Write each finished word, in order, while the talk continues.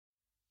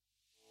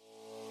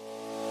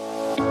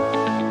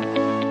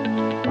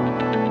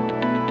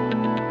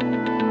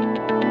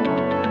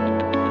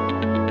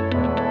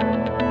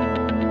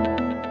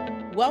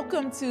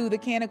Welcome to the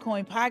Can of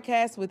Coin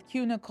podcast with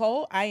Q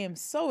Nicole. I am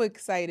so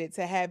excited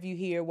to have you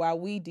here while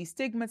we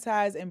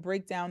destigmatize and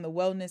break down the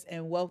wellness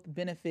and wealth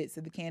benefits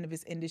of the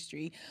cannabis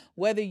industry.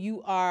 Whether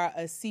you are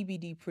a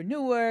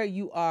CBDpreneur,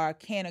 you are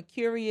canna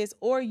curious,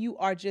 or you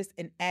are just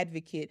an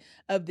advocate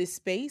of this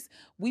space,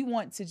 we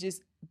want to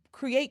just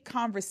create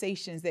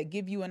conversations that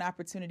give you an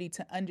opportunity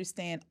to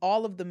understand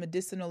all of the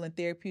medicinal and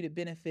therapeutic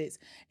benefits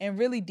and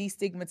really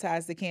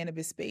destigmatize the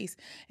cannabis space.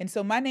 And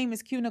so my name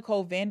is Q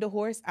Nicole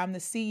Vanderhorst. I'm the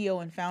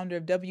CEO and founder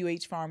of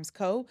WH Farms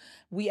Co.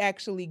 We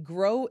actually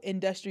grow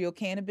industrial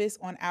cannabis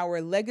on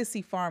our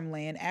legacy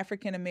farmland,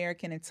 African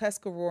American and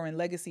Tuscaroran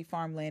legacy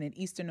farmland in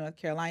Eastern North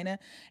Carolina.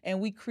 And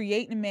we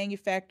create and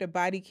manufacture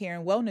body care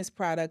and wellness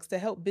products to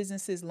help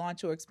businesses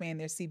launch or expand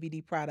their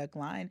CBD product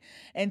line.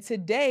 And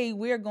today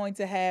we're going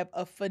to have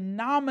a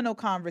phenomenal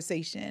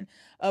conversation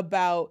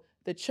about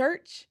the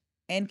church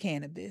and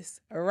cannabis.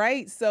 All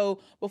right. So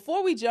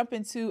before we jump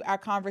into our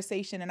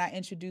conversation and I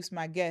introduce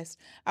my guest,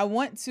 I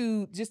want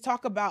to just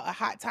talk about a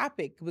hot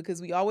topic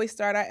because we always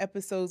start our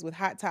episodes with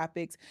hot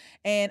topics.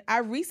 And I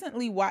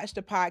recently watched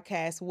a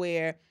podcast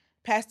where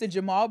Pastor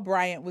Jamal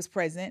Bryant was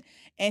present,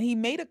 and he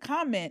made a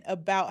comment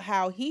about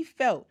how he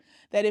felt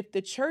that if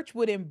the church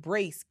would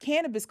embrace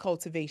cannabis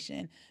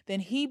cultivation, then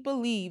he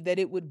believed that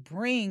it would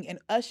bring and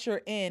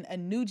usher in a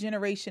new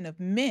generation of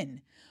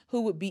men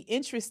who would be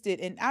interested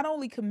in not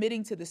only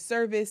committing to the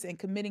service and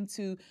committing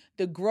to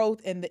the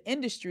growth and the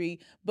industry,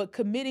 but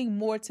committing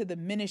more to the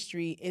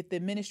ministry if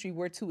the ministry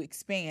were to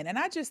expand. And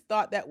I just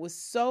thought that was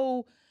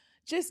so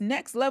just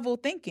next level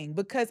thinking,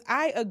 because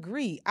I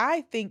agree.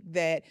 I think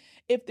that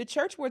if the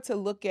church were to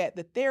look at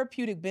the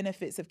therapeutic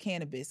benefits of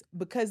cannabis,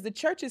 because the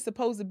church is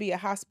supposed to be a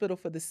hospital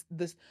for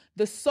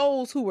the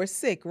souls who are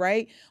sick,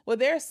 right? Well,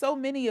 there are so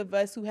many of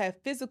us who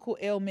have physical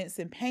ailments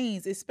and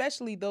pains,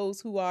 especially those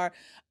who are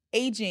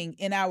aging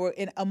in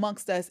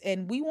amongst us,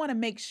 and we want to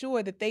make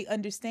sure that they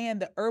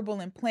understand the herbal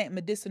and plant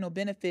medicinal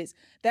benefits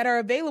that are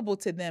available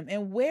to them.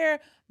 And where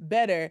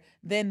better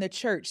than the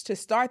church to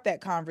start that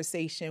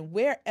conversation?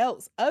 Where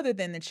else other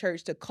than the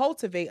church to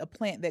cultivate a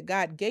plant that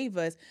God gave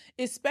us,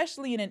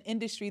 especially in an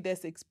industry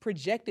that's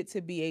projected to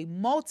be a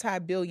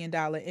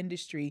multi-billion-dollar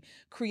industry,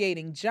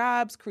 creating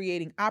jobs,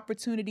 creating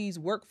opportunities,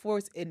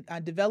 workforce and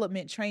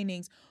development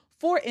trainings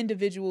for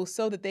individuals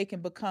so that they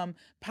can become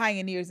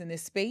pioneers in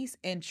this space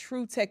and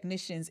true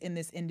technicians in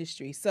this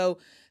industry. So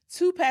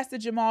to Pastor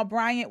Jamal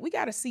Bryant, we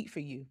got a seat for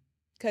you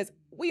because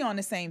we on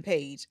the same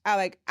page.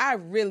 I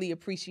really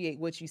appreciate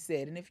what you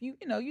said. And if you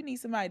need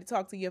somebody to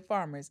talk to your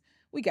farmers,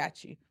 we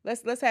got you.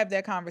 Let's have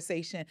that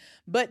conversation.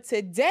 But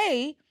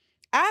today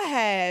I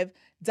have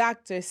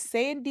Dr.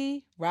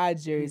 Sandy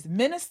Rogers,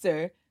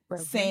 Minister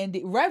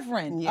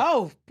Reverend. Yeah.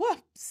 Oh, well,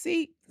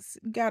 see,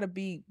 gotta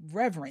be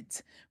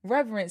Reverend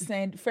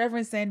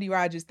Sandy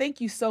Rogers.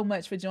 Thank you so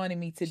much for joining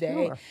me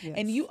today. Sure, yes.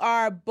 And you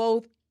are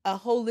both a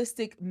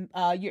holistic,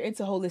 you're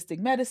into holistic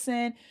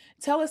medicine.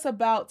 Tell us a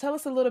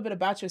little bit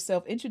about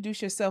yourself,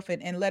 introduce yourself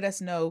and let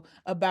us know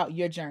about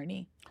your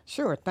journey.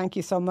 Sure. Thank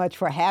you so much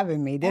for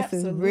having me. This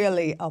Absolutely. is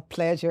really a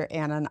pleasure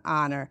and an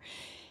honor.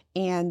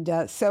 And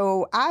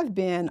so I've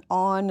been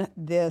on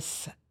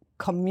this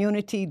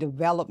community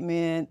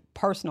development,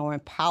 personal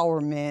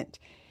empowerment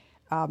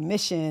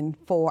mission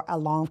for a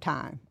long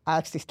time. I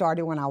actually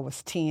started when I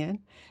was 10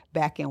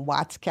 back in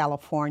Watts,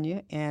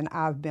 California, and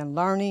I've been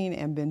learning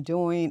and been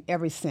doing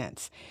ever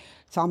since.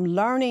 So I'm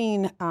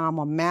learning, I'm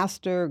a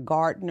master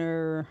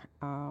gardener,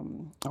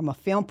 I'm a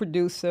film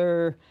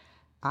producer,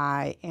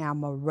 I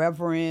am a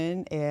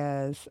reverend,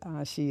 as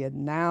she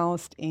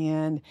announced,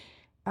 and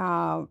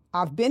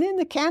I've been in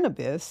the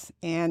cannabis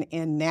and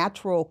in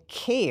natural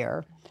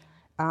care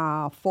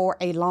for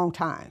a long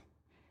time.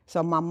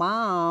 So my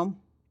mom,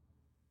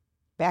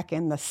 back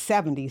in the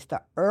 70s,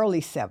 the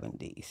early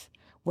 70s,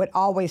 would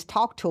always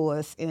talk to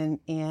us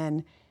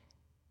and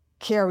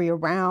carry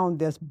around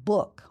this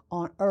book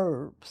on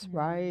herbs,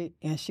 right?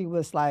 And she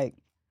was like,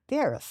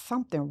 there is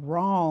something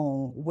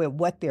wrong with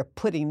what they're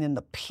putting in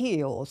the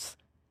pills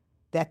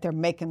that they're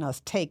making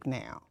us take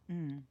now.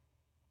 And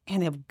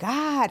if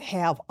God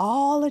have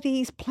all of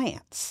these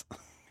plants,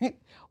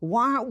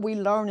 why aren't we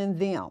learning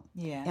them?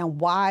 Yeah. And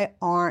why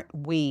aren't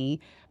we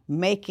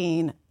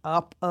making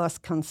up us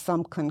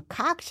some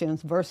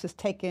concoctions versus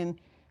taking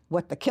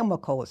what the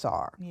chemicals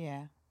are?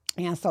 Yeah.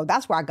 And so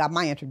that's where I got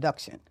my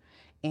introduction.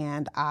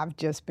 And I've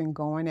just been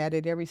going at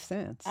it ever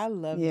since. I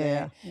love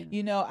that.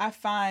 Yeah. I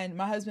find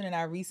my husband and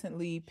I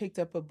recently picked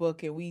up a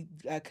book and we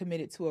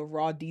committed to a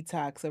raw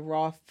detox, a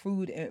raw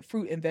fruit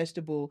and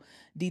vegetable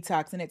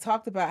detox. And it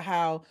talked about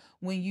how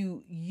when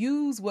you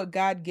use what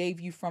God gave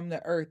you from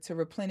the earth to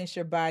replenish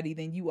your body,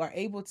 then you are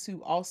able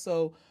to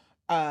also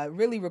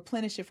really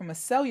replenish it from a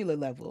cellular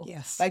level.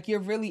 Yes. Like you're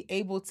really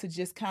able to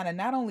just kind of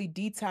not only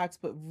detox,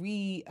 but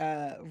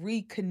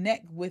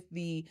reconnect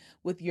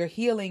with your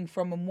healing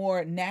from a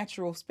more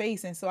natural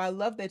space. And so I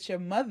love that your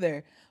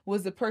mother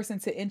was the person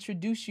to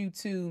introduce you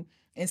to,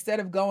 instead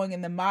of going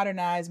in the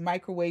modernized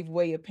microwave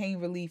way of pain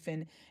relief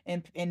and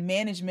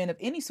management of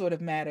any sort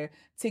of matter,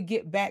 to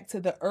get back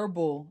to the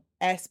herbal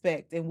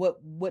aspect and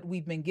what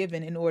we've been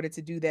given in order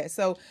to do that.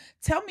 So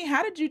tell me,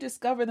 how did you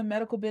discover the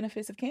medical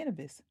benefits of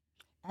cannabis?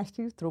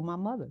 Actually, through my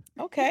mother.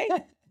 Okay.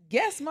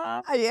 Yes,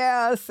 Mom.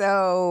 Yeah,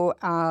 so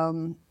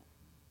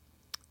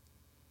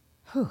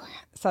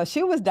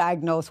she was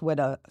diagnosed with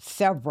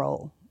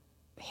several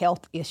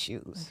health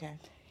issues. Okay.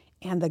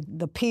 And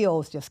the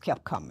pills just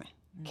kept coming,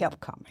 kept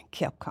coming,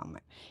 kept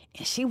coming.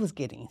 And she was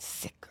getting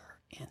sicker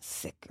and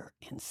sicker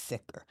and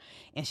sicker.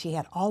 And she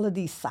had all of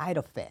these side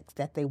effects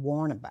that they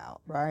warn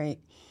about, right?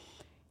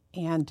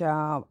 And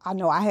I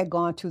know I had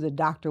gone to the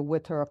doctor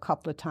with her a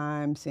couple of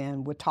times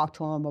and would talk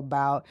to him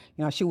about,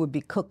 she would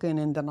be cooking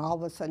and then all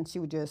of a sudden she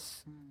would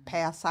just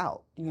pass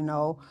out,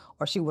 or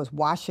she was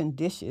washing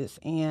dishes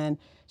and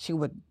she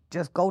would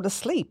just go to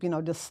sleep,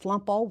 just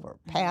slump over,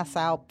 pass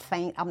out,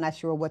 faint. I'm not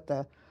sure what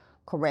the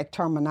correct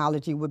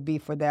terminology would be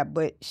for that,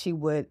 but she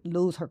would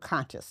lose her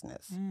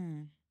consciousness.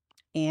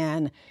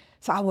 And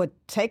so I would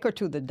take her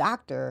to the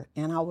doctor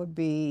and I would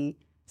be,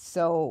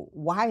 so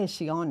why is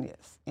she on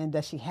this? And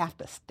does she have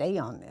to stay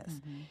on this?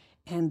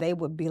 And they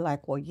would be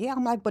like, well, yeah.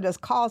 I'm like, but it's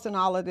causing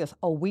all of this.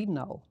 Oh, we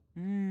know.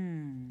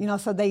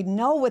 So they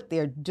know what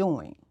they're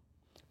doing,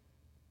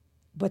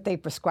 but they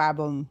prescribe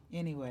them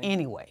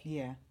anyway.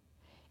 Yeah.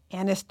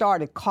 And it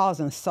started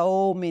causing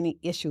so many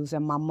issues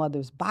in my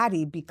mother's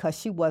body because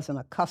she wasn't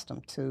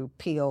accustomed to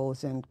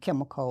pills and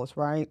chemicals,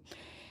 right?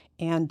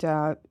 And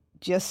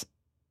just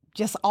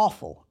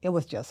awful. It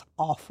was just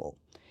awful.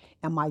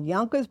 And my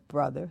youngest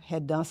brother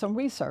had done some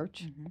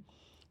research,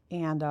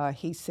 and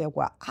he said,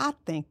 well, I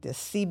think this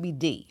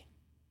CBD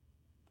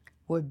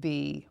would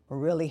be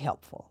really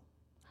helpful.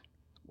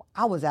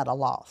 I was at a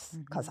loss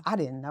because I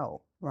didn't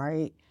know,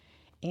 right?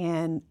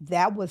 And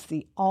that was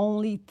the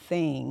only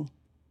thing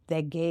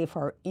that gave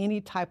her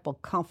any type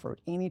of comfort,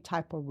 any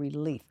type of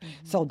relief.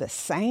 So the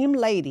same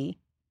lady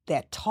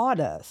that taught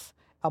us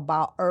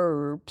about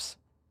herbs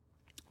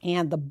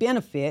and the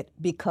benefit,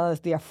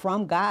 because they're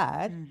from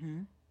God,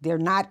 they're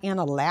not in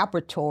a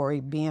laboratory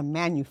being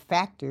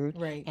manufactured,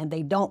 Right. and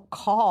they don't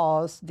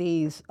cause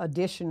these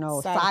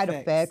additional Side side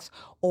effects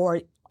or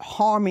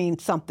harming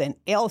something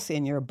else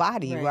in your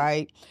body,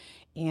 right?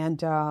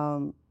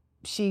 And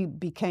she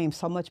became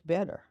so much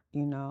better,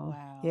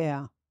 Wow.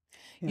 Yeah.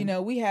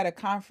 We have a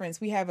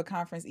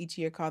conference each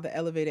year called the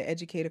Elevated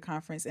Educator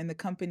Conference, and the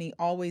company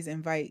always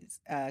invites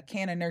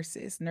canna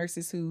nurses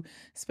who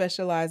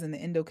specialize in the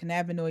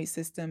endocannabinoid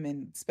system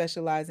and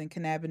specialize in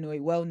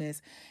cannabinoid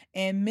wellness.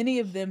 And many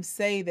of them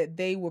say that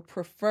they would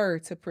prefer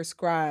to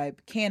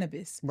prescribe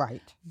cannabis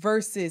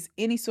versus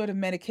any sort of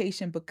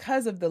medication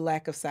because of the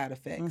lack of side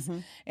effects.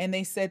 And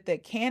they said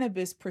that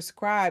cannabis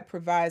prescribed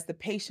provides the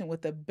patient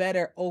with a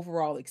better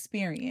overall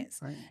experience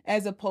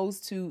as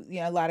opposed to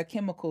a lot of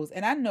chemicals.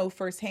 And I know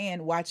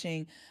firsthand,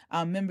 watching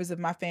members of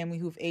my family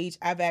who've aged,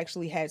 I've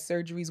actually had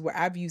surgeries where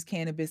I've used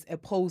cannabis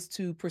opposed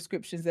to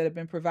prescriptions that have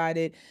been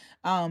provided,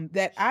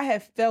 that I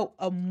have felt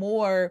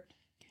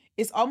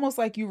it's almost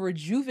like you're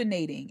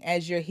rejuvenating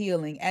as you're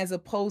healing, as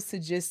opposed to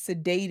just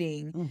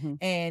sedating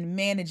and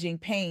managing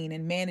pain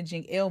and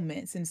managing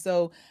ailments. And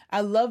so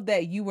I love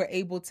that you were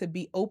able to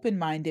be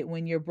open-minded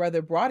when your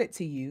brother brought it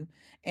to you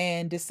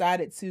and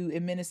decided to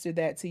administer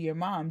that to your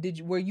mom.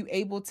 Were you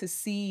able to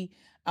see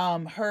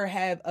her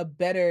have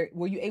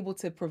were you able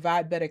to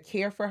provide better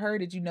care for her?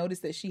 Did you notice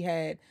that she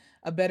had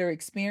a better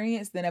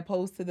experience than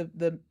opposed to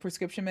the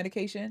prescription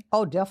medication?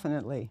 Oh,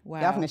 definitely. Wow.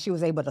 Definitely. She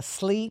was able to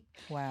sleep.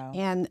 Wow.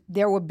 And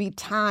there would be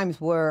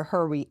times where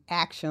her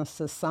reactions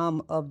to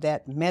some of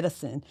that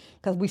medicine,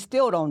 because we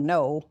still don't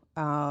know,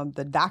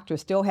 the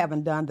doctors still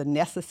haven't done the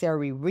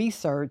necessary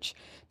research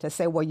to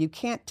say, well, you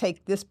can't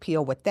take this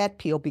pill with that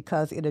pill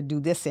because it'll do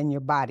this in your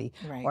body.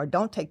 Or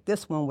don't take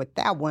this one with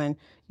that one,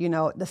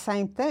 the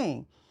same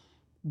thing.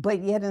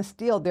 But yet and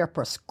still, they're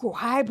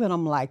prescribing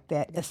them like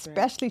that,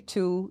 especially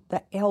to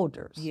the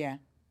elders. Yeah.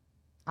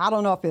 I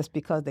don't know if it's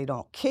because they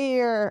don't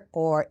care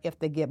or if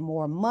they get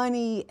more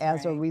money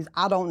as a reason.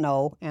 I don't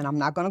know, and I'm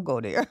not going to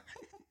go there.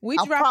 We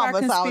drop our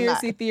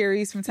conspiracy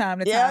theories from time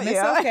to time. It's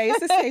okay.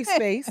 It's a safe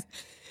space.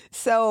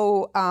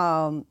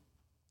 So,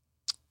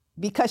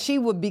 because she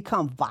would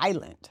become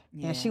violent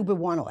and she would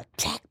want to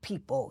attack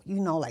people,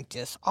 like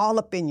just all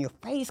up in your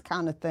face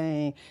kind of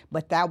thing.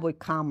 But that would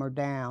calm her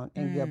down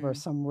and give her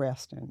some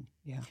rest. And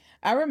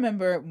I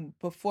remember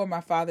before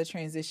my father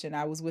transitioned,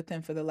 I was with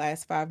him for the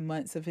last 5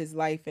 months of his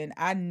life, and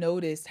I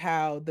noticed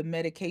how the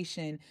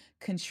medication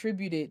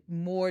contributed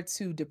more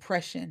to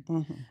depression.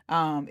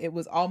 It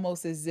was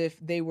almost as if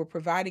they were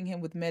providing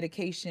him with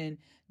medication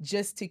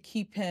just to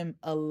keep him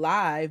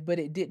alive, but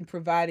it didn't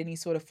provide any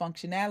sort of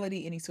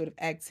functionality, any sort of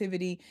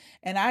activity.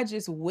 And I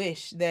just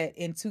wish that that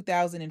in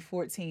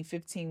 2014,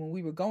 15, when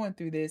we were going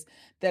through this,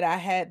 that I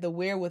had the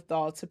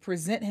wherewithal to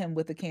present him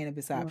with a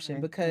cannabis option,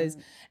 Right, because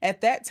right.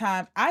 at that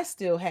time I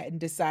still hadn't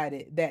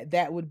decided that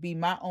that would be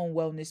my own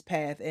wellness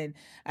path. And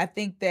I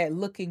think that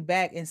looking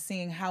back and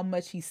seeing how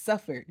much he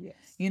suffered,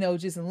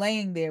 Yes. just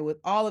laying there with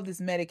all of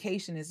this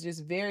medication is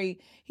just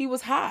he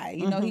was high,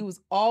 Mm-hmm. he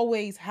was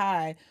always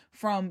high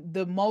from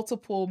the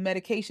multiple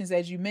medications,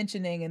 as you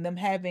mentioning, and them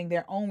having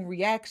their own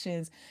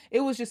reactions.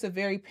 It was just a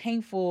very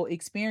painful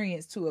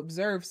experience to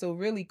observe. So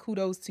really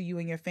kudos to you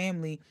and your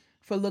family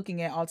for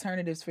looking at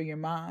alternatives for your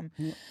mom.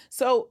 Yeah.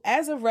 So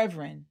as a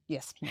reverend,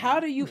 Yes, how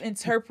ma'am. do you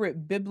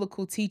interpret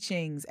biblical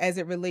teachings as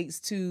it relates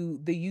to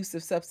the use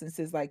of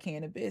substances like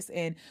cannabis?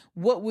 And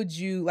what would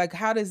you like?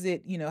 How does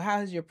it, how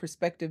has your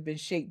perspective been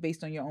shaped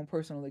based on your own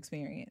personal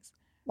experience?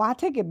 Well, I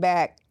take it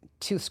back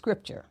to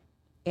scripture.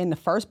 In the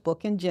first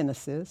book in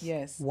Genesis,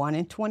 Yes. 1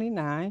 and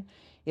 29,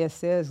 it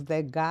says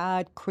that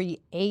God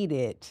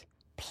created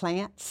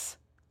plants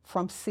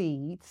from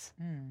seeds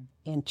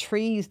and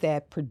trees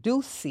that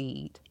produce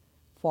seed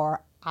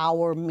for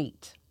our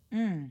meat.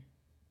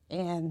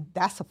 And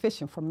that's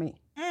sufficient for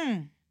me.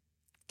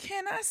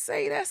 Can I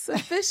say that's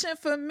sufficient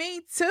for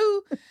me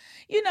too?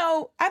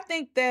 I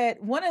think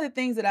that one of the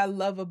things that I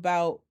love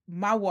about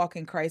my walk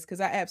in Christ,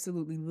 because I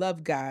absolutely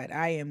love God,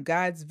 I am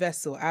God's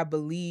vessel. I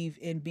believe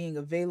in being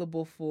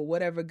available for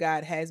whatever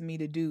God has me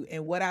to do.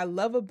 And what I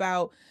love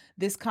about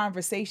this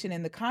conversation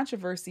and the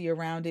controversy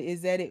around it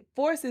is that it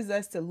forces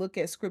us to look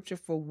at scripture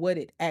for what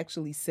it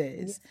actually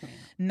says, Yes, ma'am.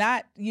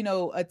 not,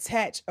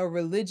 attach a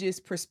religious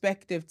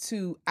perspective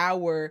to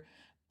our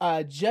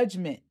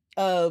judgment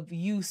of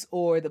use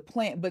or the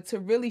plant, but to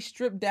really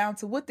strip down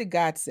to what did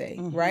God say,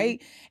 right?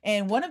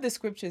 And one of the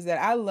scriptures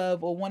that I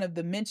love, or one of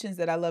the mentions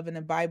that I love in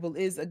the Bible,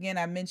 is, again,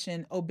 I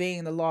mentioned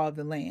obeying the law of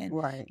the land.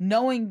 Right.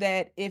 Knowing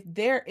that if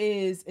there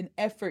is an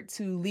effort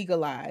to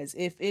legalize,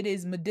 if it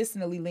is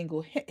medicinally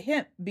legal,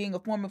 hemp being a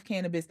form of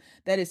cannabis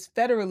that is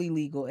federally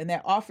legal and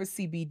that offers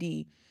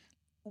CBD,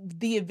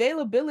 the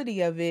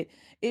availability of it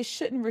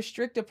shouldn't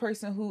restrict a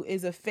person who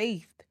is of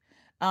faith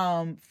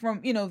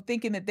from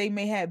thinking that they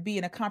may be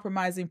in a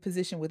compromising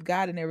position with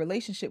God in their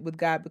relationship with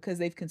God because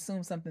they've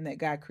consumed something that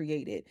God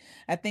created.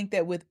 I think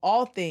that with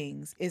all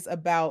things, it's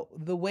about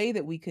the way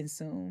that we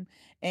consume,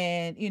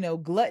 and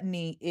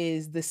gluttony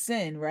is the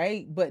sin,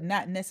 right? But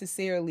not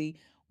necessarily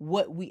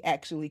what we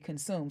actually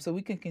consume. So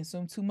we can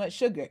consume too much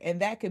sugar, and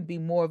that can be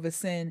more of a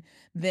sin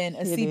than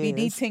a It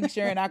CBD is.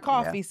 tincture in our Yeah,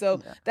 coffee. So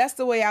yeah. that's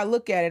the way I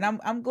look at it.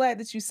 I'm glad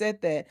that you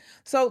said that.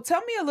 So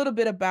tell me a little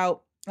bit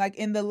about, like,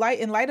 in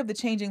light of the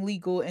changing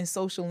legal and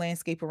social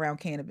landscape around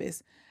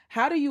cannabis,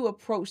 how do you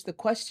approach the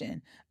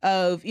question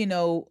of,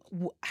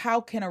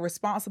 how can a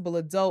responsible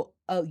adult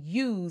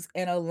use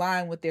and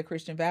align with their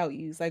Christian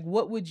values? Like,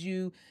 what would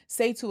you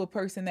say to a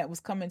person that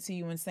was coming to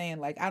you and saying,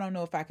 like, I don't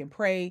know if I can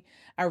pray.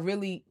 I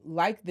really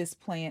like this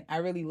plant. I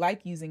really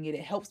like using it.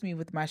 It helps me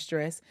with my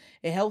stress.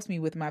 It helps me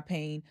with my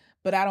pain,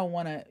 but I don't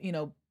want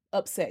to,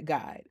 upset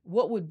God.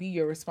 What would be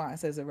your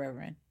response as a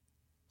reverend?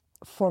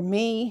 For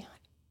me,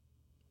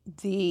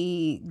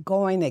 the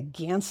going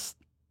against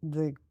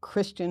the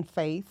Christian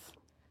faith,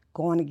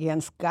 going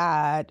against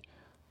God,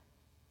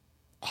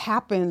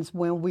 happens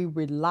when we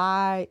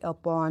rely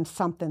upon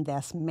something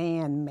that's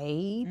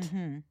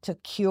man-made to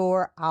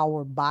cure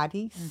our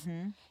bodies.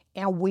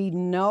 And we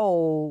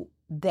know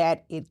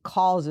that it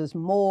causes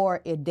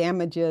more, it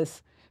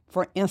damages.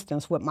 For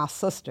instance, with my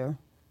sister,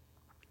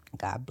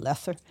 God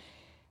bless her,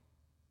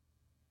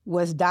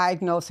 was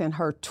diagnosed in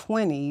her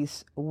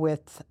 20s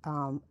with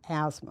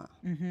asthma.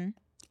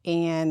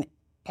 And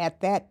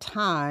at that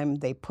time,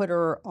 they put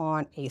her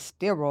on a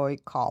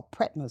steroid called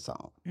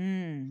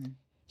prednisone.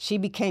 She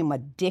became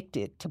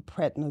addicted to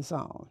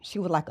prednisone. She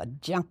was like a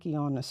junkie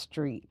on the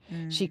street.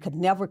 She could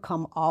never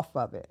come off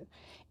of it.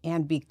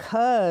 And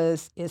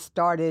because it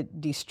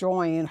started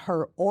destroying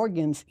her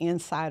organs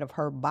inside of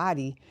her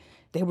body,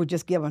 they were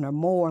just giving her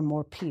more and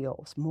more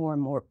pills, more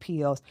and more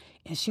pills.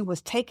 And she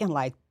was taking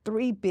like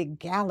 3 big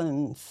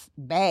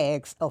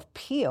bags of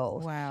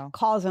pills, Wow.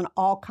 causing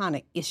all kind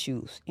of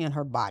issues in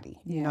her body.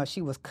 Yeah. You know,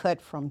 she was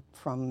cut from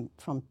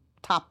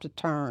top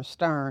to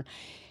stern.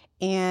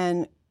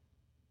 And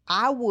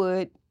I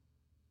would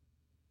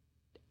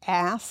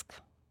ask,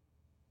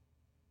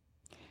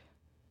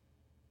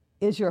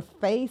 is your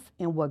faith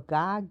in what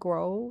God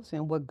grows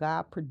and what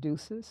God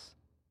produces?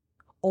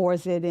 Or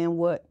is it in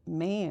what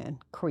man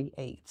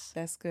creates?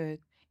 That's good.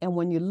 And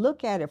when you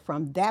look at it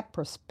from that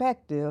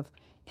perspective,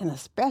 and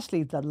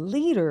especially the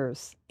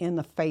leaders in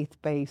the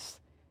faith-based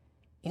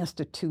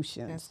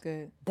institutions, That's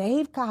good.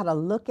 they've got to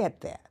look at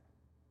that.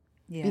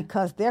 Yeah.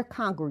 Because their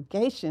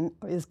congregation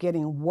is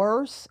getting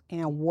worse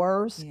and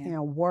worse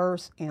and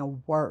worse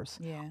and worse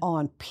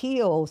on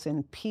pills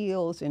and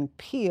pills and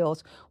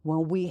pills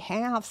when we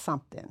have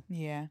something.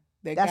 Yeah.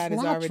 That That's God has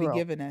already natural.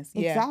 given us.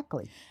 Yeah.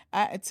 Exactly.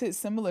 It's a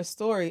similar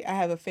story. I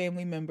have a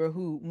family member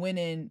who went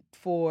in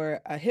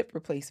for a hip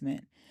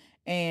replacement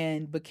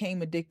and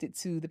became addicted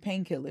to the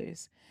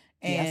painkillers.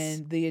 Yes.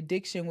 And the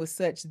addiction was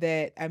such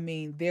that, I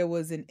mean, there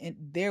was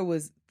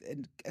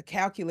a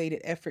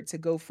calculated effort to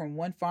go from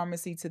one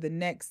pharmacy to the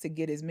next to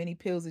get as many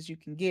pills as you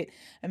can get.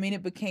 I mean,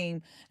 it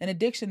became an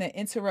addiction that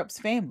interrupts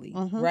family,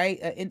 right?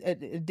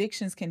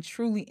 Addictions can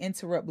truly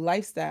interrupt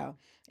lifestyle.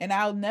 And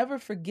I'll never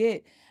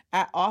forget,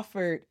 I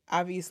offered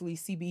obviously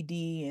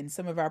CBD and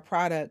some of our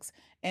products,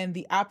 and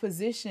the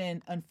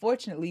opposition,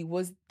 unfortunately,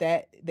 was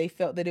that they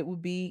felt that it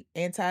would be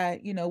anti,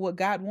 what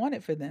God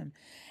wanted for them.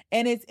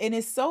 And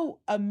it's so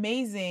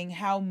amazing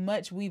how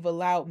much we've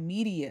allowed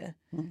media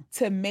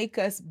to make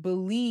us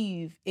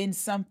believe in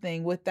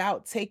something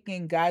without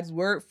taking God's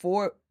word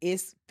for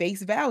its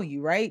face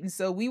value, right? And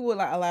so we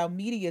will allow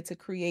media to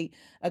create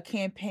a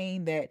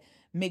campaign that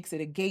makes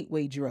it a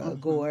gateway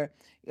drug, or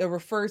it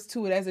refers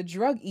to it as a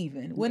drug,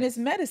 even when it's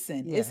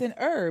medicine. It's an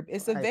herb,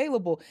 it's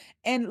available.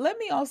 And let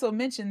me also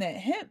mention that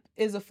hemp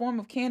is a form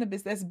of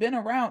cannabis that's been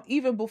around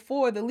even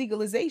before the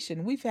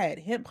legalization. We've had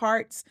hemp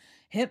hearts,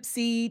 hemp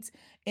seeds,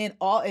 and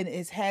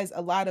it has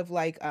a lot of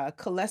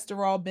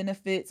cholesterol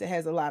benefits. It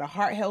has a lot of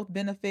heart health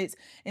benefits.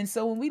 And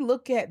so when we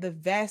look at the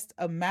vast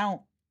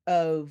amount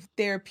of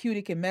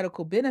therapeutic and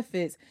medical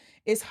benefits,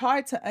 it's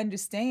hard to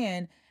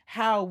understand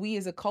how we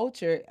as a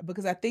culture,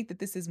 because I think that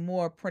this is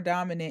more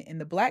predominant in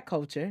the Black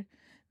culture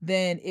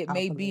than it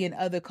may be in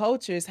other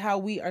cultures, how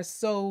we are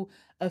so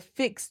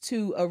affixed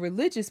to a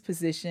religious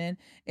position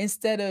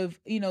instead of,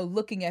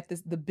 looking at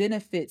the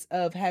benefits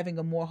of having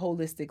a more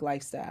holistic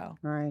lifestyle.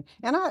 Right.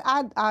 And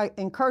I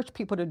encourage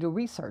people to do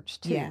research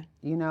too,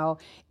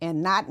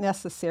 and not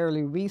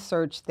necessarily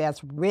research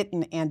that's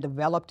written and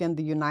developed in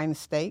the United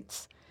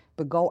States,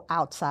 but go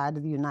outside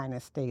of the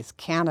United States,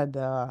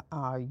 Canada,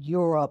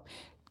 Europe,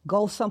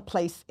 go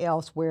someplace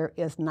else where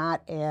it's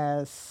not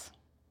as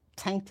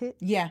tainted,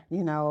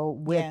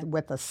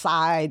 with a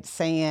side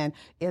saying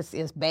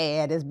it's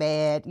bad,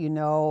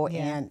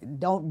 and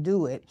don't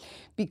do it,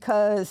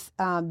 because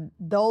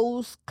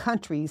those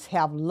countries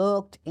have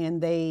looked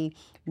and they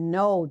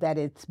know that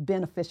it's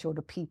beneficial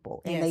to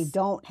people, and they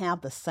don't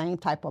have the same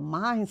type of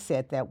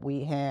mindset that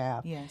we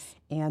have. Yes.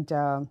 And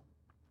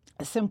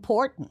it's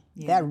important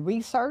that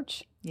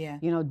research.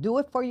 Do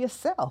it for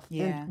yourself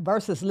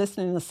versus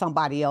listening to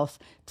somebody else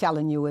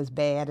telling you it's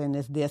bad and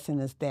it's this and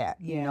it's that,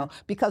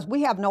 because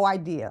we have no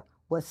idea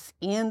what's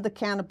in the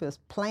cannabis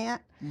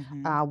plant.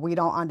 We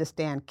don't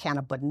understand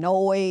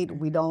cannabinoid.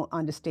 We don't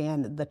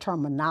understand the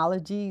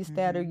terminologies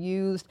that are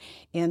used.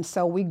 And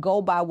so we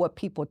go by what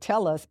people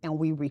tell us and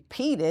we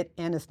repeat it,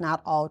 and it's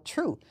not all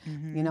true,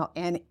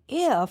 and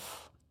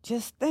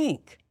just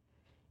think,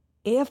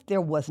 if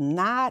there was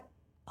not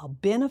a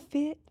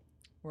benefit,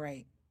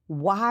 right,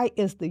 why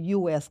is the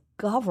U.S.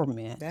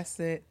 government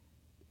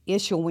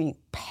issuing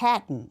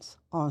patents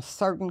on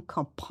certain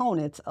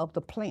components of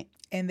the plant?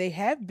 And they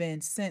have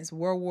been since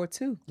World War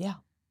II. Yeah.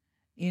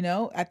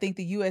 I think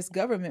the U.S.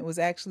 government was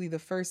actually the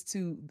first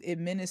to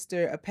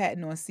administer a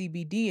patent on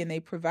CBD, and they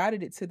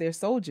provided it to their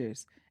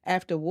soldiers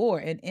after war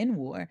and in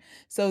war.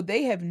 So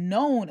they have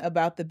known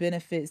about the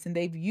benefits, and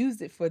they've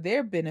used it for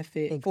their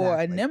benefit for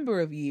a number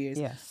of years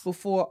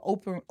before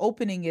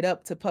opening it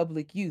up to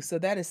public use. So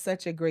that is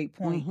such a great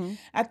point.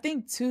 I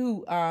think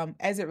too,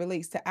 as it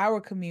relates to our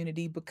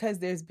community, because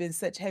there's been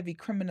such heavy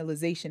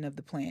criminalization of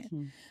the plant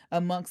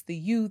amongst the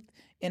youth,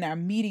 in our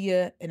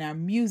media, in our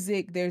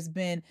music, there's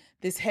been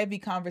this heavy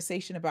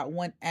conversation about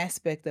one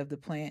aspect of the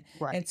plant.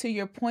 Right. And to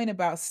your point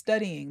about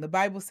studying, the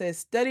Bible says,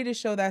 study to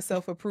show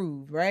thyself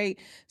approved, right?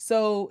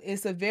 So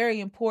it's a very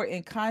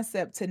important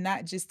concept to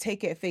not just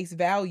take at face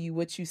value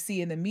what you see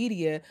in the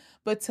media,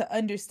 but to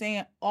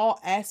understand all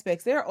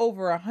aspects. There are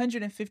over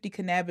 150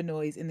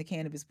 cannabinoids in the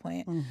cannabis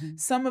plant.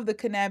 Some of the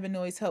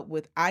cannabinoids help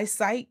with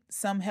eyesight,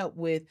 some help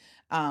with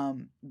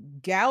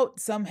gout,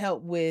 some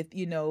help with,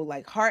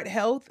 heart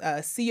health,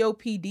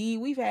 COPD.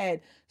 We've had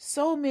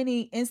so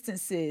many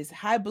instances,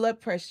 high blood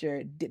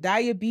pressure,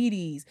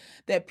 diabetes,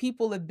 that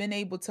people have been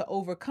able to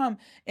overcome.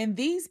 And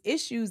these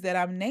issues that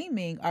I'm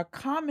naming are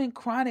common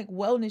chronic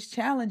wellness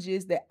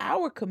challenges that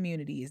our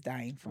community is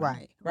dying from.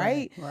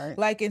 Right.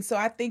 And so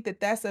I think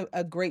that that's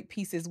a great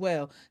piece as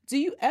well. Do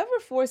you ever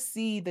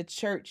foresee the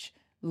church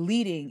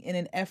leading in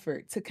an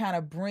effort to kind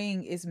of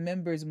bring its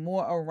members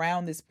more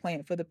around this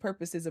plant for the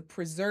purposes of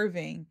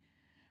preserving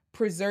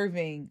the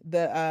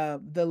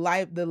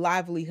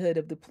livelihood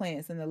of the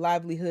plants and the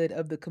livelihood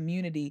of the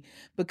community?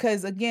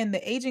 Because again,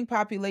 the aging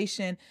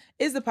population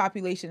is the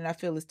population that I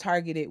feel is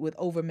targeted with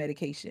over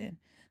medication.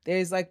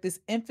 There's like this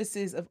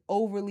emphasis of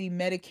overly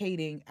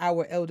medicating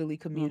our elderly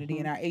community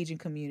and our aging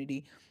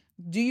community.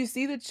 Do you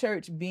see the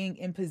church being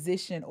in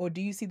position, or do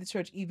you see the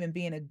church even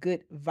being a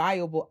good,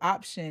 viable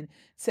option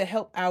to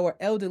help our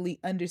elderly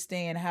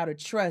understand how to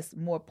trust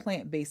more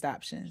plant-based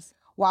options?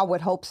 Well, I would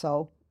hope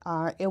so.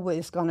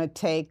 It's going to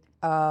take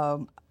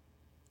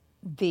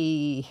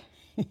the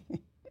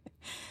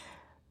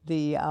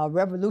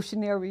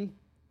revolutionary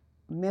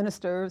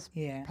ministers,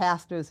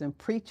 pastors, and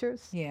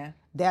preachers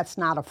that's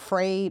not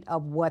afraid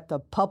of what the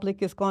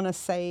public is going to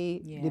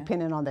say,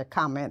 depending on their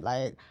comment.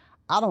 Like,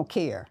 I don't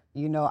care.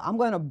 I'm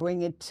going to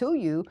bring it to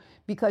you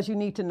because you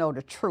need to know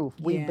the truth.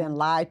 We've been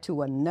lied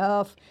to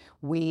enough.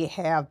 We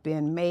have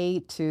been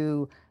made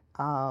to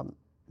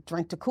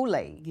drink the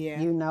Kool-Aid,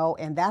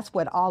 and that's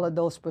what all of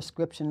those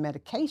prescription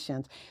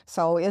medications.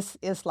 So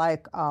it's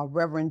like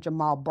Reverend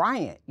Jamal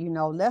Bryant,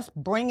 let's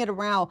bring it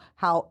around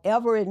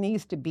however it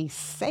needs to be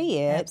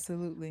said.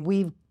 Absolutely.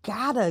 We've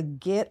got to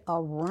get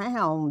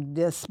around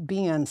this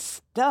being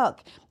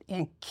stuck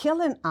and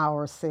killing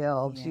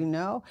ourselves,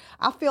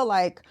 I feel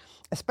like,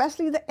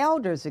 especially the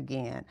elders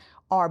again,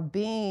 are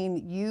being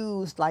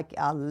used like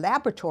a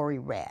laboratory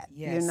rat,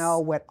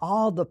 with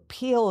all the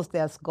pills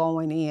that's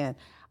going in.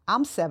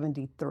 I'm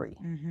 73.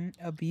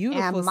 A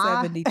beautiful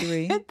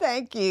 73.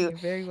 Thank you. You're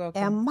very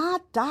welcome. And my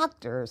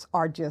doctors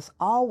are just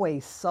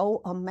always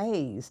so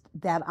amazed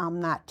that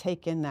I'm not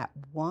taking that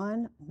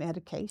one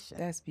medication.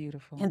 That's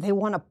beautiful. And they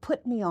want to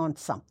put me on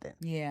something.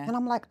 Yeah. And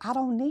I'm like, I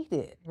don't need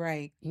it.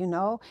 Right.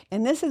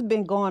 And this has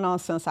been going on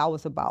since I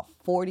was about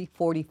 40,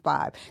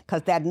 45,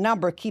 because that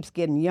number keeps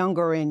getting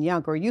younger and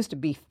younger. It used to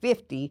be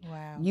 50.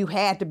 Wow. You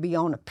had to be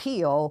on a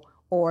pill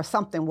or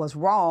something was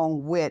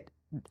wrong with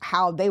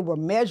how they were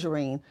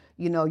measuring,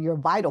 your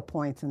vital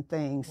points and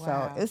things.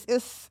 Wow. So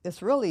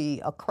it's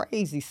really a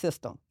crazy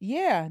system.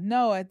 Yeah,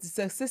 no, it's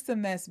a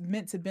system that's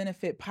meant to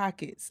benefit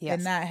pockets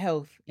and not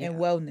health and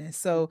wellness.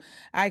 So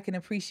I can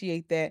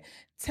appreciate that.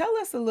 Tell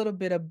us a little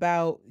bit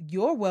about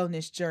your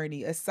wellness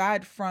journey.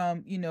 Aside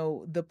from,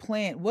 the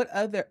plant, what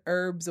other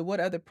herbs or what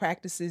other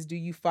practices do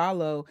you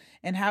follow?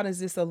 And how does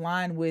this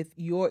align with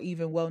your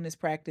even wellness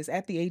practice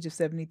at the age of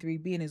 73,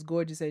 being as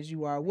gorgeous as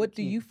you are? What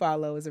do you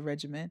follow as a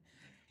regimen?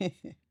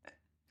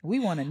 We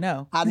want to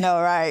know. I know,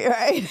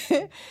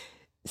 right?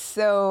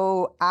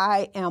 So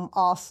I am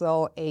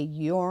also a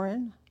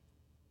urine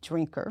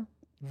drinker.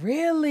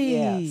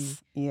 Really?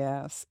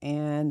 Yes.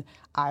 And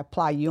I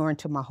apply urine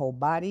to my whole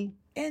body.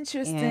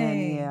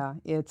 Interesting.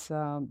 And it's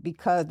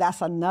because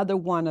that's another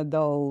one of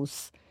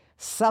those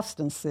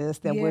substances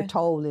that we're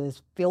told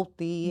is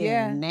filthy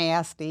and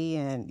nasty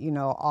and,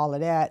 all of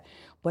that.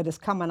 But it's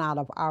coming out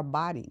of our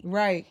body.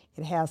 Right.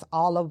 It has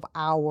all of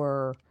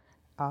our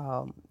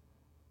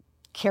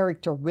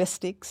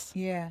characteristics.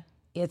 Yeah.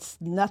 It's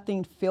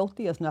nothing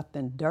filthy. It's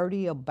nothing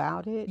dirty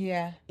about it.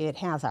 Yeah. It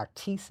has our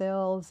T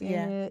cells in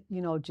it,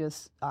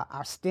 just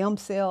our stem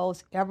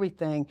cells,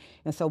 everything.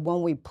 And so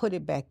when we put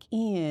it back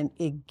in,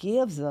 it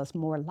gives us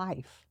more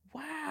life.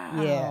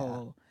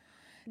 Wow.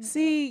 Yeah.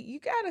 See, you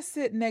got to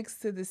sit next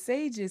to the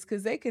sages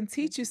because they can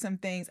teach you some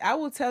things. I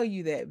will tell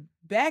you that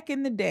back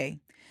in the day,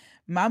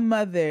 my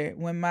mother,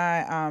 when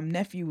my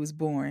nephew was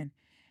born,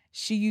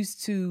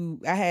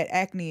 I had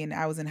acne and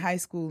I was in high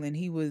school and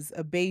he was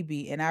a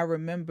baby. And I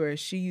remember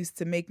she used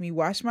to make me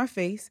wash my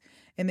face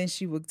and then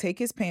she would take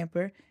his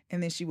pamper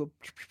and then she would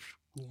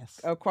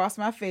across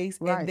my face.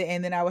 Right.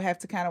 And then I would have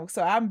to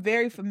so I'm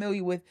very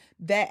familiar with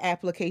that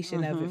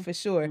application of it for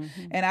sure.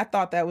 And I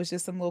thought that was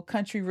just some little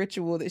country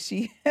ritual that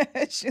she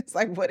was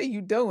like, what are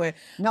you doing?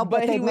 No,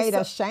 but they made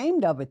us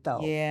ashamed of it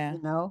though. Yeah.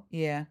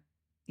 Yeah.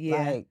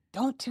 Yeah. Like,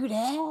 don't do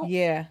that.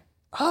 Yeah.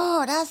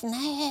 Oh, that's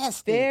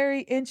nasty.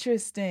 Very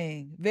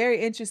interesting. Very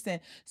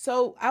interesting.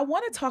 So I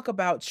want to talk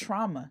about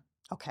trauma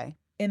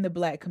in the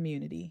Black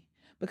community,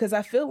 because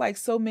I feel like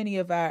so many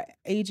of our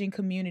aging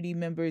community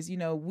members,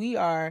 we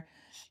are,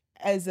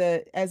 as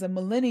a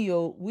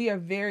millennial, we are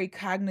very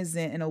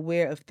cognizant and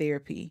aware of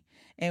therapy.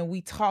 And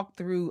we talk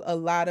through a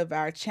lot of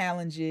our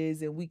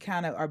challenges and we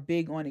kind of are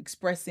big on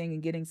expressing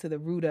and getting to the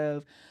root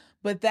of.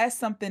 But that's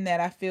something that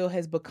I feel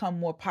has become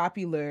more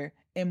popular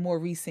in more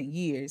recent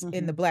years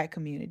in the Black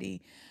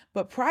community.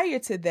 But prior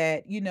to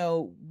that,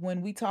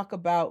 when we talk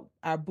about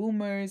our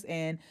boomers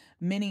and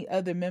many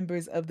other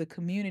members of the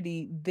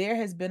community, there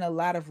has been a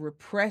lot of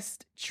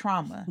repressed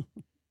trauma,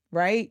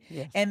 right?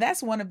 Yes. And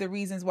that's one of the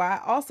reasons why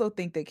I also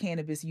think that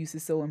cannabis use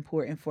is so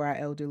important for our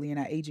elderly and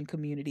our aging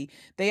community.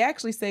 They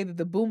actually say that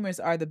the boomers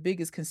are the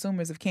biggest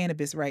consumers of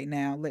cannabis right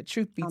now. Let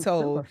truth be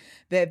told,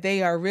 that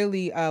they are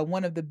really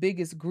one of the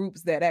biggest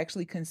groups that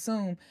actually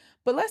consume.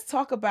 But let's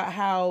talk about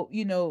how,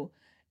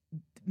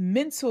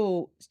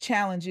 mental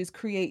challenges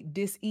create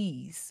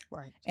dis-ease.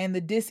 Right. And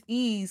the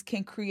dis-ease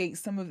can create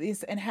some of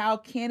this, and how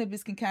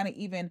cannabis can kind of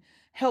even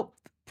help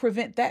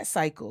prevent that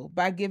cycle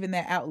by giving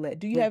that outlet.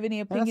 Do you have any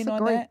opinion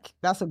on that?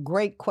 That's a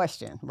great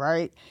question,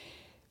 right?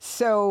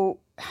 So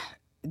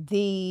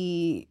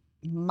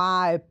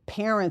my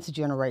parents'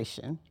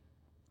 generation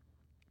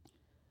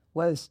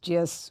was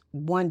just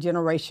one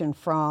generation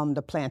from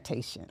the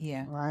plantation,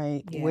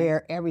 right? Yeah.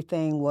 Where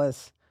everything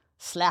was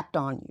slapped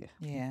on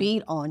you,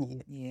 beat on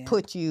you,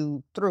 put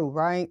you through,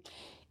 right?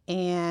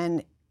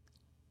 And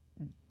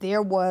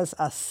there was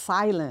a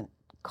silent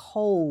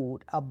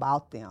code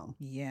about them,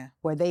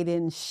 where they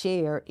didn't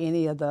share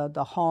any of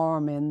the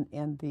harm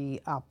and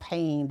the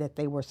pain that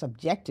they were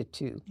subjected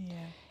to.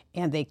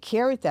 And they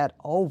carried that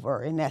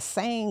over, and that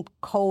same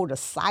code of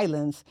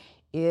silence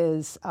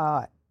is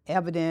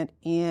evident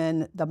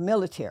in the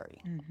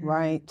military,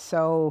 right?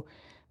 So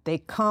they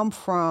come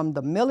from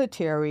the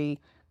military,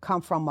 come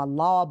from a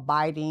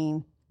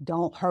law-abiding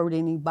don't hurt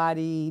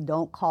anybody,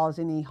 don't cause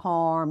any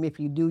harm. If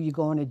you do, you're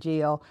going to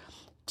jail,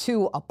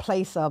 to a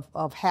place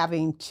of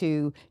having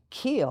to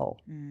kill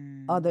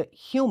other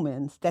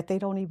humans that they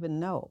don't even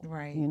know.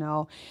 Right. You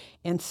know?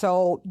 And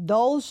so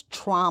those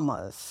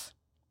traumas,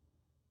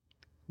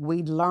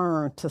 we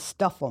learn to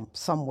stuff them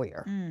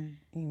somewhere.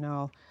 You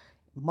know,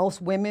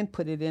 most women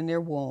put it in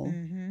their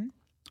womb.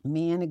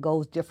 Men, it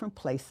goes different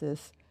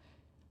places.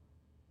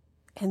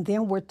 And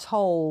then we're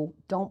told,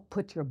 don't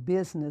put your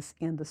business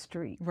in the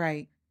street.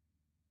 Right.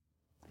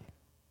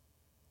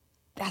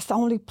 That's the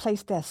only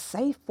place that's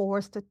safe for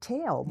us to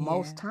tell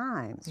most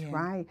times,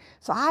 right?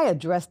 So I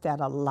address that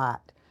a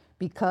lot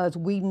because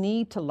we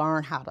need to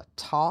learn how to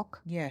talk.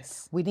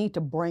 Yes. We need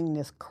to bring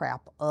this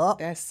crap up.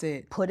 That's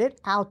it. Put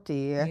it out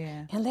there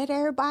and let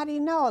everybody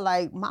know,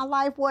 like, my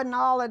life wasn't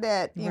all of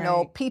that, you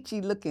know,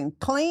 peachy looking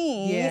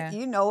clean. Yeah.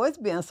 You know, it's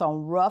been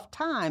some rough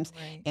times.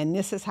 Right. And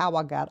this is how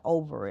I got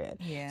over it.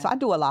 Yeah. So I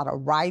do a lot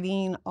of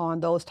writing on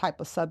those type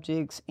of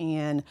subjects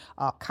and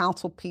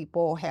counsel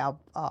people, have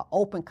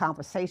open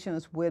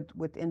conversations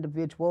with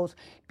individuals,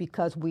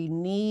 because we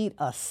need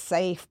a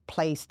safe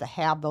place to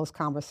have those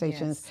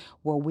conversations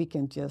where we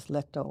can just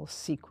let those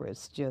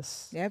secrets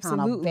just kind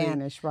of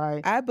vanish,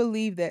 right? I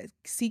believe that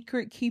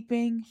secret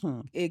keeping,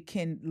 it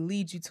can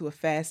lead you to a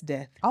fast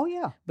death. Oh,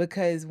 yeah.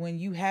 Because when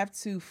you have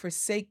to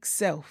forsake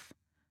self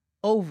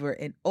over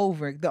and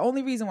over, the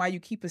only reason why you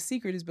keep a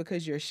secret is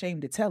because you're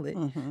ashamed to tell it.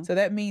 So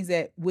that means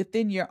that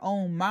within your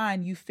own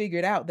mind, you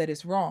figured out that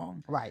it's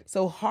wrong. Right.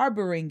 So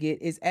harboring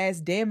it is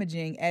as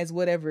damaging as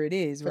whatever it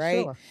is,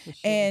 right? For sure.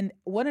 And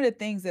one of the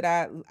things that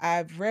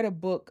I've read a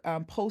book,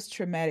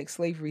 Post-Traumatic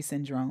Slavery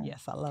Syndrome.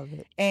 Yes, I love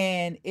it.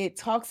 And it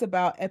talks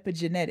about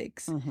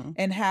epigenetics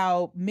and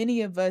how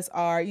many of us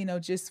are, you know,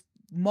 just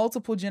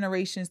multiple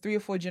generations, 3 or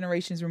 4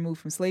 generations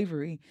removed from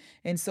slavery.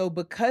 And so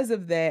because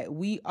of that,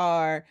 we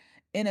are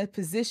in a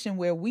position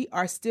where we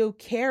are still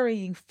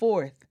carrying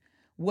forth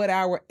what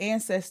our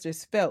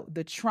ancestors felt,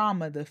 the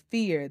trauma, the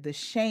fear, the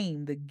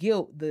shame, the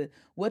guilt,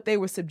 what they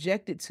were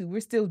subjected to.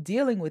 We're still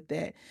dealing with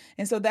that.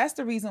 And so that's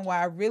the reason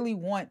why I really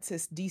want to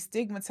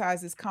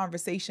destigmatize this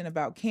conversation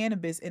about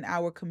cannabis in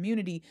our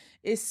community,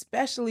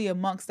 especially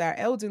amongst our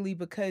elderly,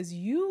 because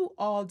you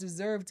all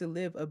deserve to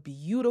live a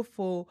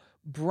beautiful,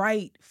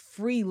 bright,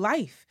 free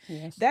life.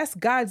 Yes. That's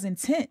God's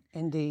intent.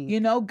 Indeed. You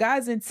know,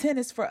 God's intent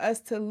is for us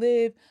to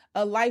live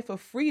a life of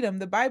freedom.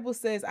 The Bible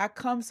says, I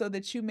come so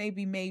that you may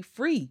be made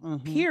free,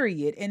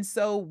 period. And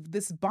so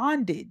this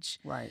bondage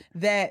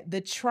that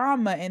the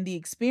trauma and the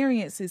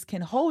experiences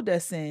can hold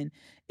us in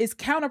is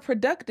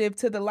counterproductive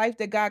to the life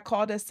that God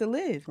called us to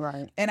live.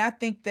 Right. And I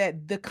think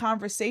that the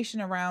conversation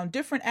around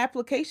different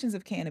applications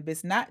of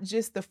cannabis, not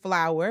just the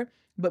flower,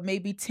 but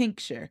maybe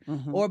tincture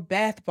or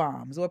bath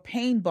bombs or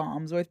pain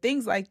bombs or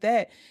things like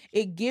that,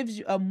 it gives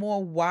you a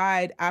more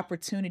wide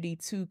opportunity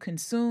to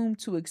consume,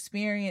 to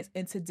experience,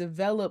 and to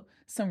develop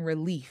some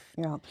relief.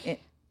 Yeah.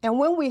 And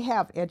when we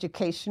have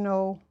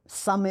educational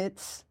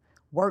summits,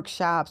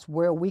 workshops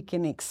where we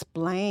can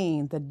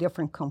explain the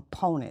different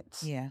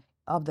components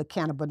of the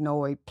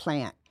cannabinoid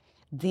plant,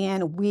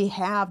 then we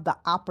have the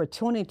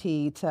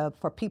opportunity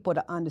for people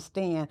to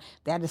understand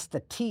that it's the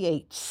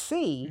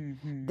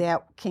THC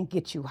that can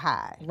get you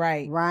high.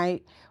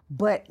 Right?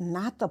 But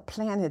not the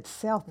plant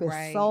itself.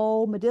 It's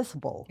so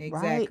medicinal.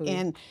 Exactly. Right?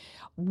 And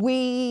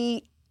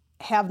we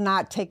have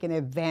not taken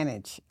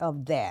advantage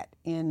of that.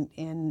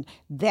 And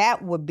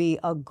that would be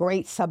a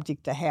great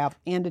subject to have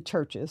in the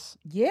churches.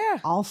 Yeah.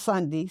 On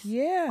Sundays.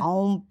 Yeah.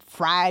 On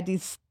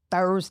Fridays,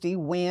 Thursday,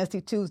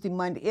 Wednesday, Tuesday,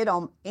 Monday,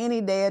 on any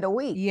day of the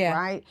week,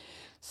 right?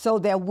 So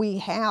that we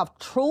have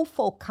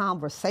truthful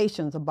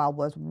conversations about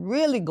what's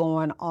really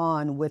going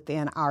on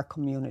within our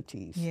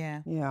communities.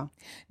 Yeah. Yeah.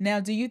 Now,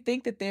 do you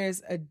think that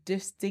there's a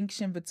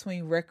distinction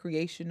between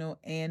recreational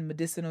and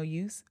medicinal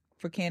use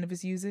for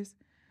cannabis users?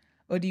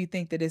 Or do you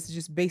think that it's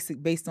just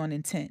based on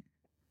intent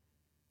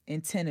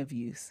of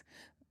use?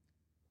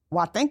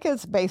 Well, I think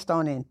it's based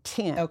on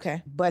intent.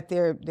 Okay. But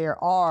there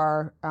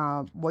are,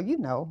 well, you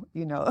know,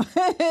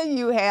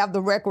 you have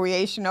the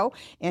recreational,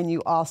 and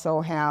you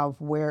also have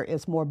where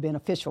it's more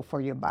beneficial for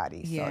your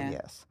body. Yeah. So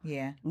yes.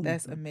 Yeah,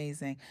 that's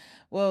amazing.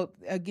 Well,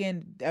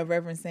 again,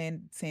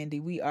 Reverend Sandy,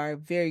 we are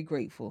very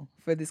grateful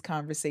for this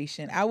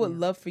conversation. I would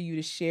love for you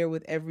to share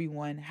with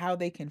everyone how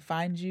they can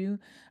find you,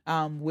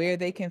 where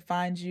they can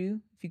find you.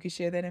 If you could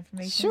share that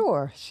information.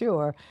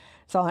 Sure.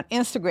 So on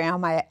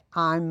Instagram,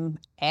 I'm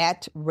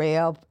at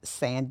Rev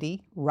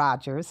Sandy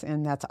Rogers,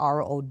 and that's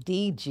RODGERS.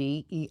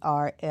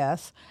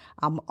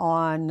 I'm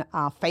on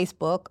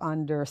Facebook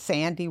under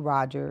Sandy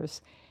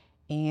Rogers,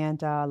 and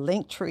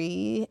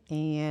Linktree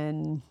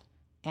and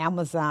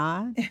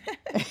Amazon.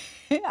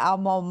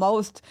 I'm on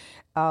most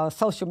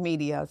social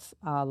medias,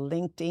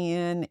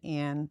 LinkedIn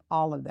and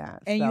all of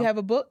that. And you have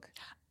a book?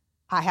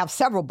 I have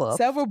several books.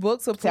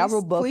 So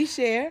please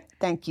share.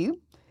 Thank you.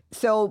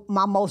 So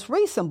my most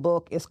recent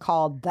book is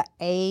called The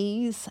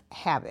A's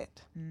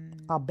Habit,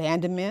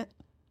 Abandonment,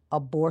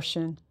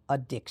 Abortion,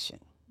 Addiction.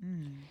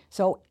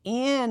 So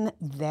in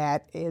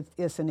that,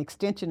 it's an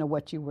extension of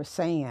what you were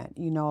saying,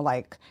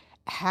 like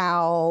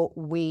how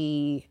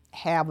we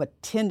have a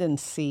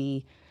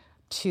tendency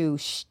to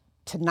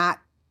not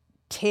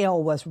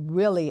tell what's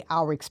really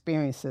our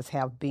experiences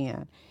have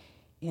been.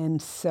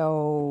 And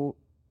so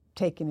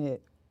taking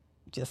it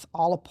just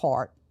all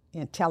apart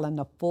and telling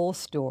the full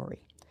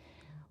story.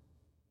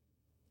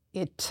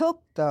 It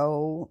took,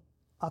 though,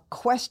 a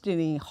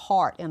questioning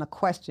heart and a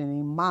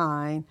questioning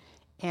mind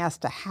as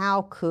to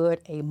how could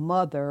a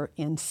mother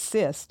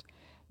insist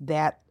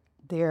that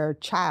their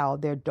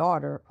child, their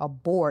daughter,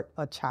 abort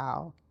a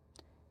child.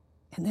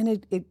 And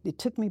then it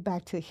took me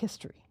back to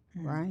history,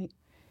 right?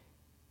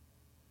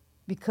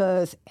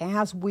 Because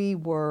as we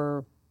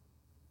were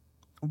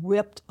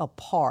ripped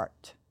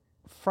apart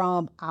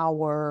from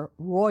our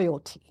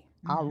royalty,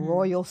 our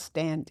royal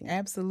standing,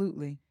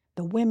 Absolutely.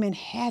 the women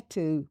had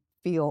to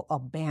feel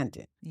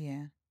abandoned.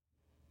 Yeah.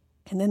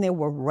 And then they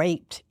were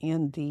raped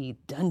in the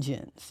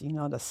dungeons,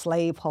 the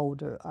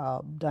slaveholder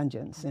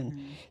dungeons.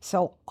 And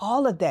so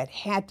all of that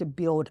had to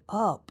build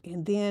up.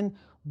 And then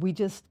we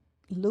just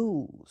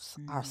lose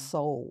our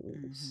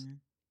souls.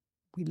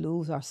 We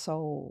lose our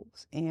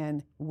souls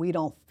and we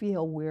don't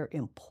feel we're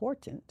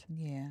important.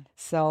 Yeah.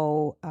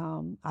 So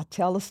I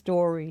tell a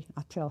story,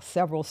 I tell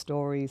several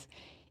stories,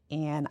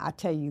 and I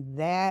tell you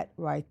that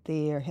right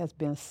there has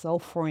been so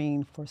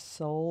freeing for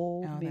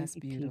so many That's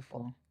beautiful.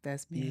 people.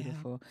 That's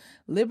beautiful.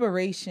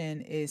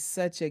 Liberation is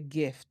such a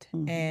gift.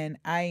 And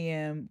I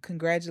am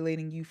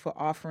congratulating you for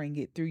offering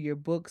it through your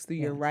books, through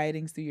your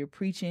writings, through your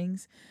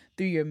preachings,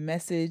 through your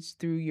message,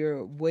 through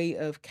your way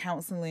of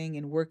counseling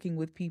and working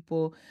with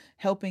people,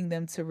 helping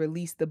them to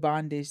release the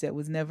bondage that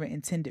was never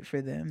intended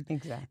for them.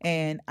 Exactly.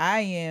 And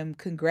I am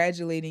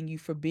congratulating you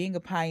for being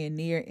a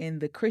pioneer in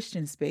the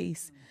Christian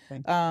space,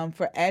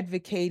 for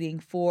advocating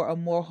for a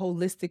more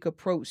holistic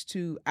approach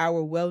to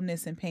our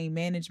wellness and pain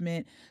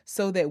management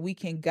so that we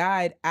can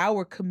guide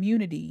our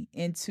community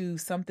into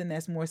something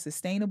that's more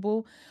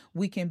sustainable.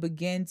 We can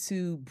begin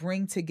to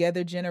bring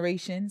together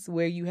generations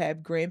where you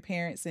have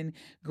grandparents and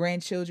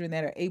grandchildren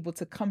that are able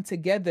to come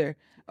together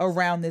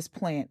around this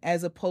plant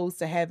as opposed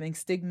to having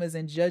stigmas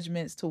and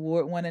judgments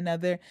toward one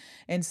another.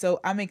 And so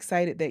I'm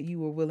excited that you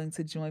were willing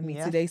to join me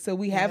today. So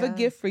we have a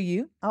gift for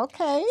you.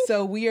 Okay.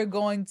 So we are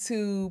going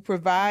to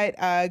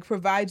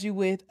provide you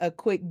with a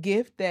quick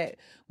gift that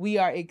we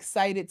are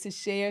excited to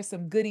share,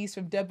 some goodies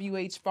from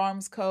WH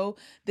Farms Co.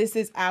 This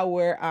is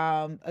our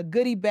a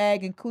goodie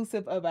bag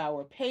inclusive of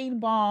our pain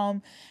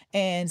balm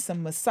and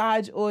some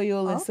massage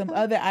oil and some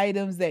other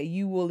items that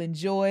you will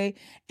enjoy.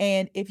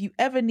 And if you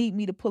ever need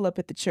me to pull up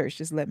at the church,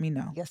 just let me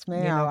know. Yes,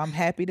 ma'am. I'm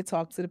happy to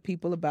talk to the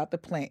people about the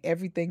plant.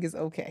 Everything is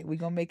okay. We're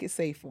going to make it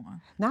safe for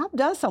them. Now, I've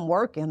done some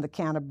work in the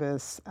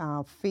cannabis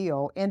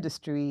field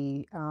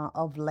industry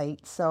of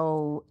late.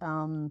 So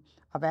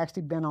I've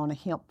actually been on a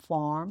hemp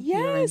farm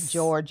here in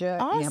Georgia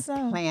and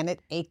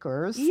planted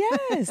acres.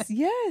 Yes.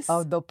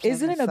 Of the plant.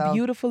 Isn't it a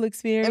beautiful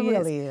experience? It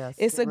really is.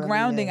 It's a really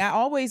grounding. is. I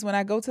always, when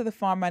I go to the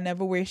farm, I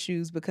never wear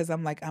shoes because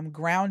I'm like, I'm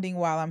grounding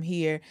while I'm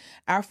here.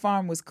 Our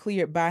farm was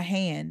cleared by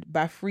hand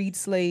by freed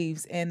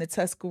slaves and the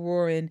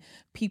Tuscaroran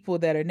people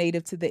that are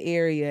native to the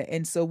area.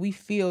 And so we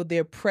feel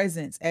their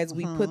presence as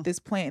we put this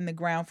plant in the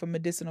ground for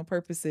medicinal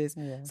purposes.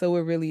 So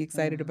we're really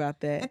excited about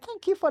that. And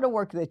thank you for the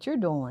work that you're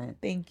doing.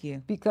 Thank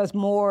you. Because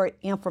more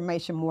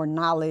information, more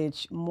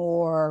knowledge,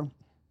 more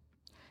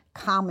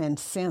common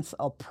sense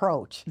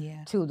approach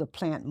to the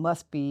plant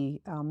must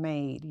be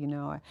made.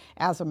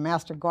 As a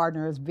master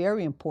gardener, it's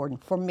very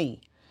important for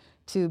me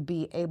to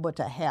be able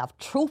to have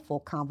truthful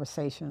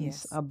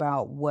conversations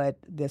about what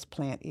this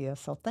plant is.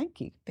 So thank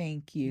you.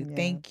 Thank you. Yeah.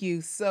 Thank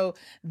you. So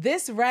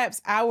this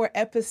wraps our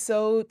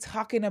episode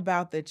talking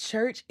about the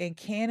church and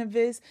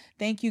cannabis.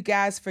 Thank you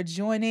guys for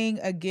joining.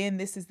 Again,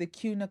 this is the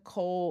Q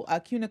Nicole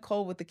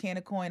with the can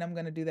of coin. I'm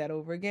going to do that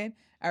over again.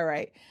 All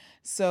right.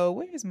 So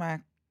where's my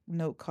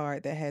note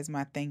card that has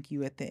my thank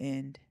you at the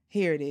end?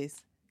 Here it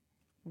is.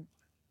 All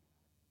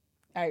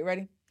right,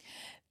 ready?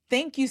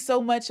 Thank you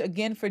so much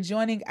again for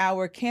joining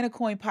our Can of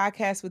Coin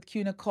podcast with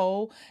Q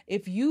Nicole.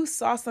 If you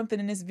saw something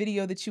in this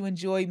video that you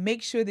enjoyed,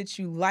 make sure that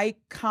you like,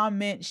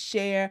 comment,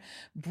 share.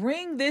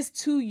 Bring this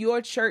to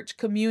your church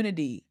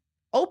community.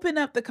 Open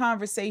up the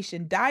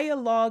conversation.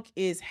 Dialogue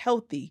is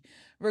healthy,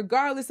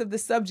 regardless of the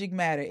subject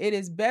matter. It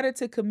is better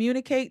to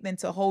communicate than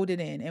to hold it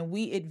in. And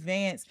we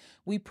advance,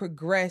 we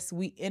progress,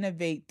 we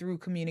innovate through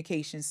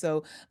communication.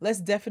 So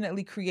let's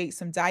definitely create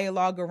some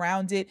dialogue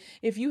around it.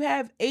 If you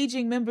have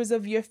aging members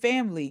of your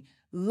family,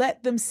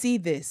 let them see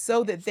this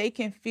so that they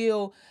can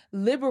feel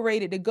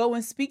liberated to go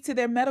and speak to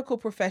their medical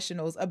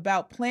professionals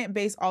about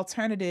plant-based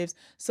alternatives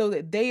so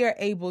that they are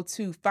able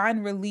to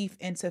find relief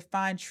and to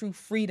find true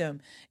freedom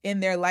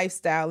in their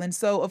lifestyle. And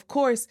so, of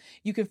course,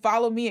 you can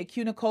follow me at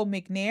Q Nicole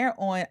McNair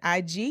on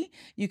IG.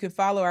 You can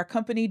follow our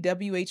company,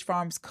 WH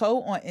Farms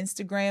Co. on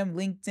Instagram,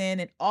 LinkedIn,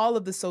 and all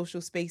of the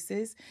social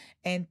spaces.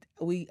 And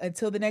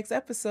until the next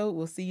episode,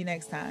 we'll see you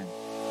next time.